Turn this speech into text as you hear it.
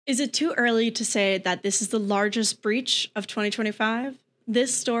Is it too early to say that this is the largest breach of 2025?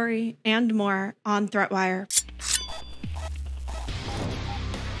 This story and more on ThreatWire.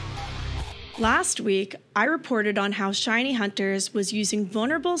 Last week, I reported on how Shiny Hunters was using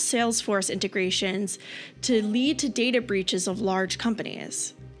vulnerable Salesforce integrations to lead to data breaches of large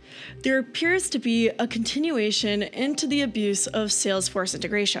companies. There appears to be a continuation into the abuse of Salesforce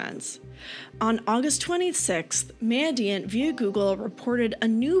integrations. On August 26th, Mandiant via Google reported a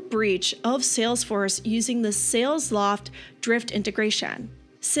new breach of Salesforce using the SalesLoft Drift integration.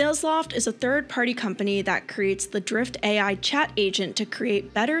 SalesLoft is a third-party company that creates the Drift AI chat agent to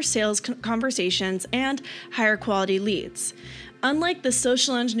create better sales conversations and higher quality leads. Unlike the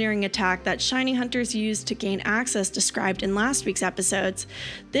social engineering attack that Shiny Hunters used to gain access described in last week's episodes,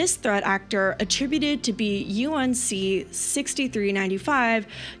 this threat actor, attributed to be UNC 6395,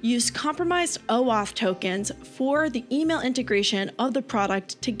 used compromised OAuth tokens for the email integration of the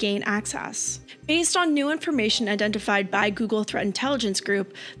product to gain access. Based on new information identified by Google Threat Intelligence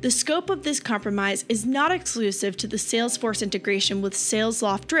Group, the scope of this compromise is not exclusive to the Salesforce integration with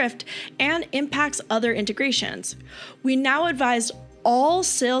SalesLoft Drift and impacts other integrations. We now advise all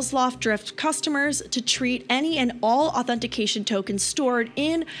SalesLoft Drift customers to treat any and all authentication tokens stored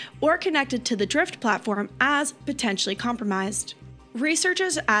in or connected to the Drift platform as potentially compromised.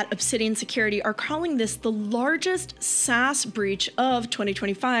 Researchers at Obsidian Security are calling this the largest SaaS breach of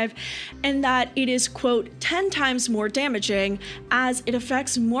 2025, and that it is, quote, 10 times more damaging as it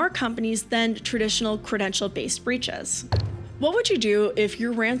affects more companies than traditional credential-based breaches. What would you do if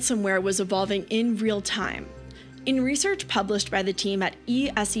your ransomware was evolving in real time? In research published by the team at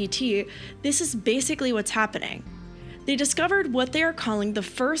ESET, this is basically what's happening. They discovered what they are calling the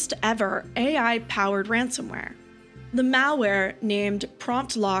first ever AI-powered ransomware. The malware, named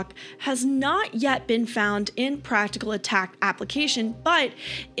PromptLock, has not yet been found in practical attack application, but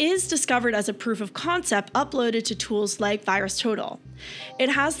is discovered as a proof of concept uploaded to tools like VirusTotal.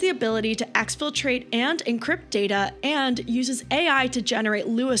 It has the ability to exfiltrate and encrypt data and uses AI to generate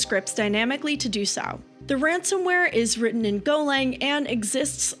Lua scripts dynamically to do so. The ransomware is written in Golang and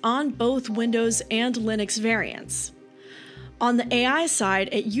exists on both Windows and Linux variants. On the AI side,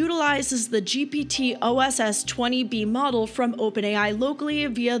 it utilizes the GPT OSS 20B model from OpenAI locally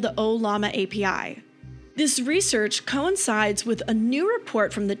via the OLlama API. This research coincides with a new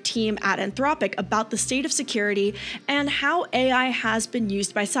report from the team at Anthropic about the state of security and how AI has been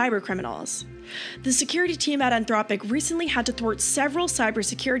used by cybercriminals. The security team at Anthropic recently had to thwart several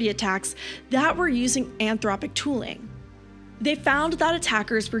cybersecurity attacks that were using Anthropic tooling. They found that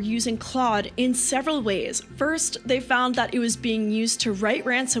attackers were using Claude in several ways. First, they found that it was being used to write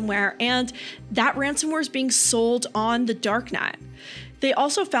ransomware, and that ransomware is being sold on the darknet. They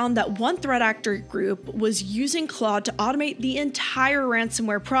also found that one threat actor group was using Claude to automate the entire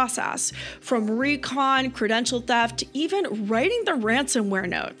ransomware process, from recon, credential theft, to even writing the ransomware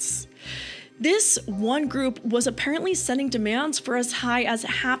notes. This one group was apparently sending demands for as high as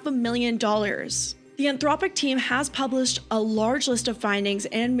 $500,000. The Anthropic team has published a large list of findings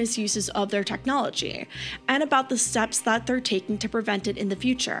and misuses of their technology, and about the steps that they're taking to prevent it in the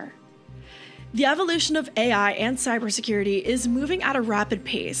future. The evolution of AI and cybersecurity is moving at a rapid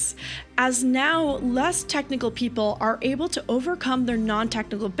pace, as now less technical people are able to overcome their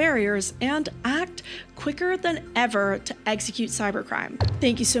non-technical barriers and act quicker than ever to execute cybercrime.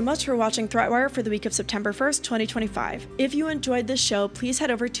 Thank you so much for watching ThreatWire for the week of September 1st, 2025. If you enjoyed this show, please head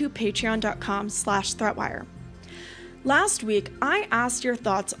over to patreon.com/ThreatWire. Last week, I asked your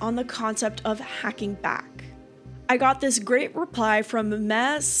thoughts on the concept of hacking back. I got this great reply from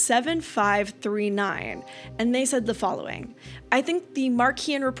Mez7539, and they said the following: I think the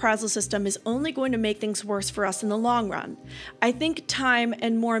Marquean reprisal system is only going to make things worse for us in the long run. I think time,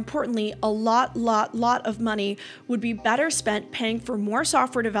 and more importantly, a lot of money would be better spent paying for more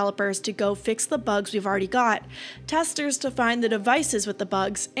software developers to go fix the bugs we've already got, testers to find the devices with the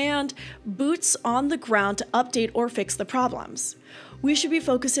bugs, and boots on the ground to update or fix the problems. We should be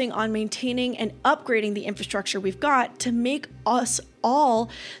focusing on maintaining and upgrading the infrastructure we've got to make us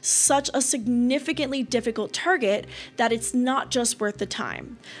all such a significantly difficult target that it's not just worth the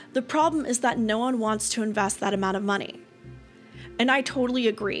time. The problem is that no one wants to invest that amount of money. And I totally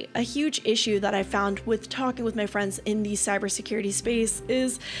agree. A huge issue that I found with talking with my friends in the cybersecurity space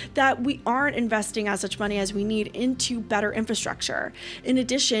is that we aren't investing as much money as we need into better infrastructure. In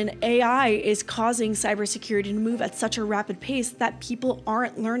addition, AI is causing cybersecurity to move at such a rapid pace that people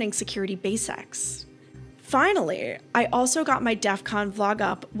aren't learning security basics. Finally, I also got my DEF CON vlog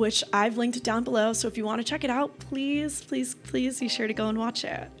up, which I've linked down below, so if you want to check it out, please be sure to go and watch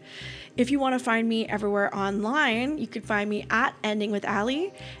it. If you want to find me everywhere online, you can find me at Ending with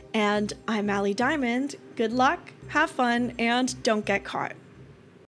Ali, and I'm Ali Diamond. Good luck, have fun, and don't get caught.